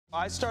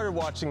I started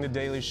watching The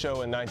Daily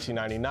Show in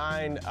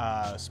 1999.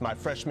 It's my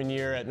freshman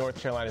year at North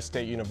Carolina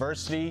State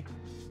University,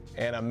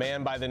 and a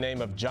man by the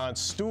name of Jon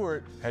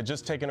Stewart had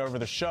just taken over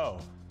the show.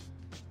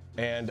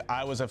 And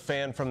I was a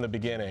fan from the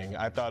beginning.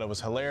 I thought it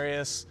was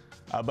hilarious,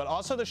 but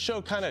also the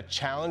show kind of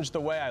challenged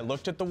the way I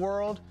looked at the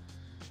world.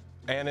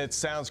 And it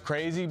sounds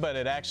crazy, but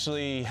it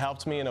actually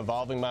helped me in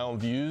evolving my own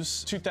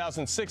views.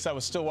 2006, I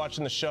was still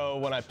watching the show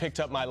when I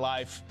picked up my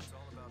life,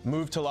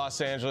 moved to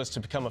Los Angeles to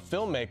become a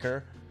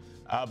filmmaker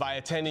by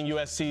attending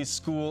USC's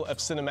School of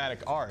Cinematic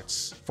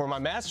Arts. For my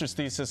master's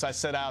thesis, I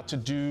set out to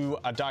do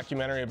a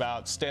documentary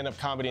about stand-up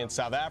comedy in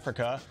South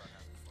Africa.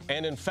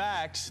 And in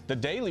fact, The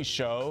Daily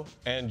Show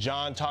and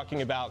Jon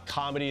talking about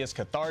comedy as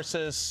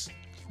catharsis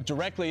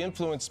directly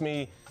influenced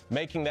me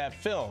making that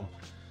film.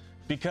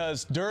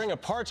 Because during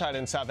apartheid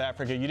in South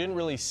Africa, you didn't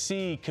really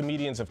see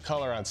comedians of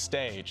color on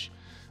stage.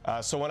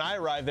 So when I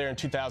arrived there in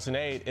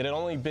 2008, it had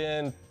only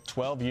been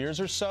 12 years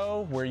or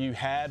so where you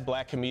had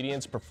black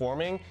comedians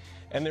performing.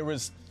 And there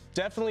was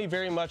definitely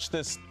very much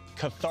this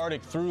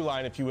cathartic through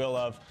line, if you will,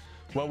 of,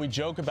 well, we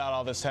joke about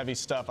all this heavy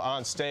stuff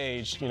on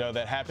stage, you know,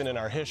 that happened in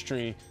our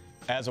history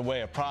as a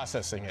way of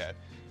processing it.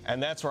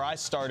 And that's where I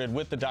started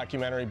with the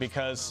documentary,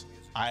 because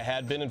I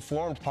had been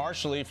informed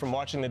partially from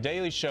watching The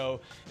Daily Show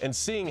and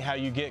seeing how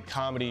you get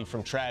comedy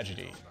from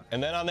tragedy.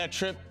 And then on that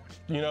trip,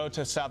 you know,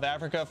 to South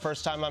Africa,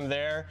 first time I'm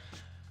there,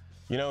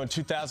 you know, in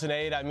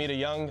 2008, I meet a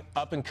young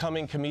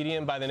up-and-coming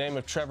comedian by the name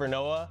of Trevor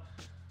Noah,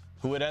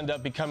 who would end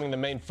up becoming the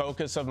main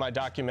focus of my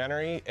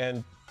documentary.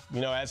 And,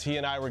 you know, as he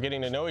and I were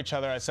getting to know each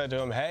other, I said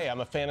to him, hey, I'm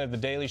a fan of The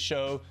Daily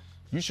Show.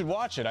 You should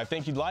watch it. I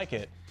think you'd like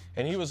it.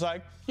 And he was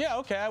like, yeah,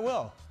 okay, I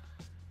will.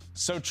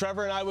 So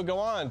Trevor and I would go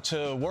on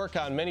to work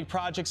on many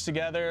projects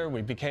together.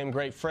 We became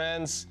great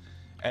friends.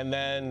 And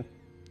then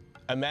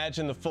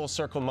imagine the full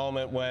circle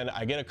moment when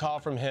I get a call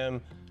from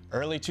him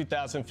early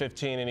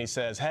 2015, and he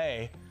says,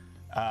 hey,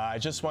 I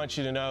just want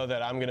you to know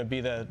that I'm going to be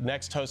the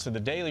next host of The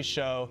Daily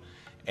Show,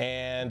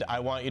 and I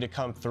want you to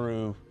come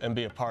through and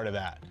be a part of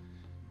that.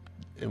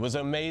 It was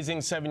an amazing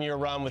 7-year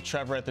run with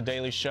Trevor at The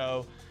Daily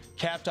Show,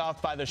 capped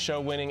off by the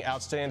show-winning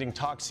Outstanding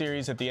Talk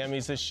Series at the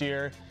Emmys this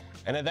year.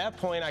 And at that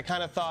point, I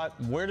kind of thought,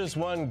 where does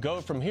one go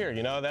from here?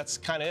 You know, that's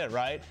kind of it,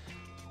 right?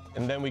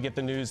 And then we get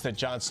the news that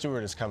Jon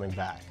Stewart is coming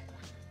back.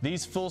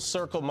 These full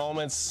circle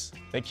moments,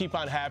 they keep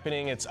on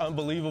happening. It's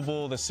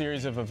unbelievable, the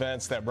series of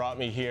events that brought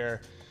me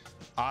here.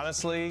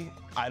 Honestly,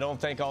 I don't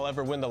think I'll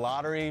ever win the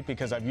lottery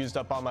because I've used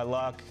up all my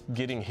luck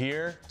getting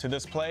here to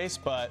this place,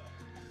 but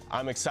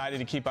I'm excited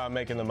to keep on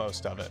making the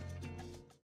most of it.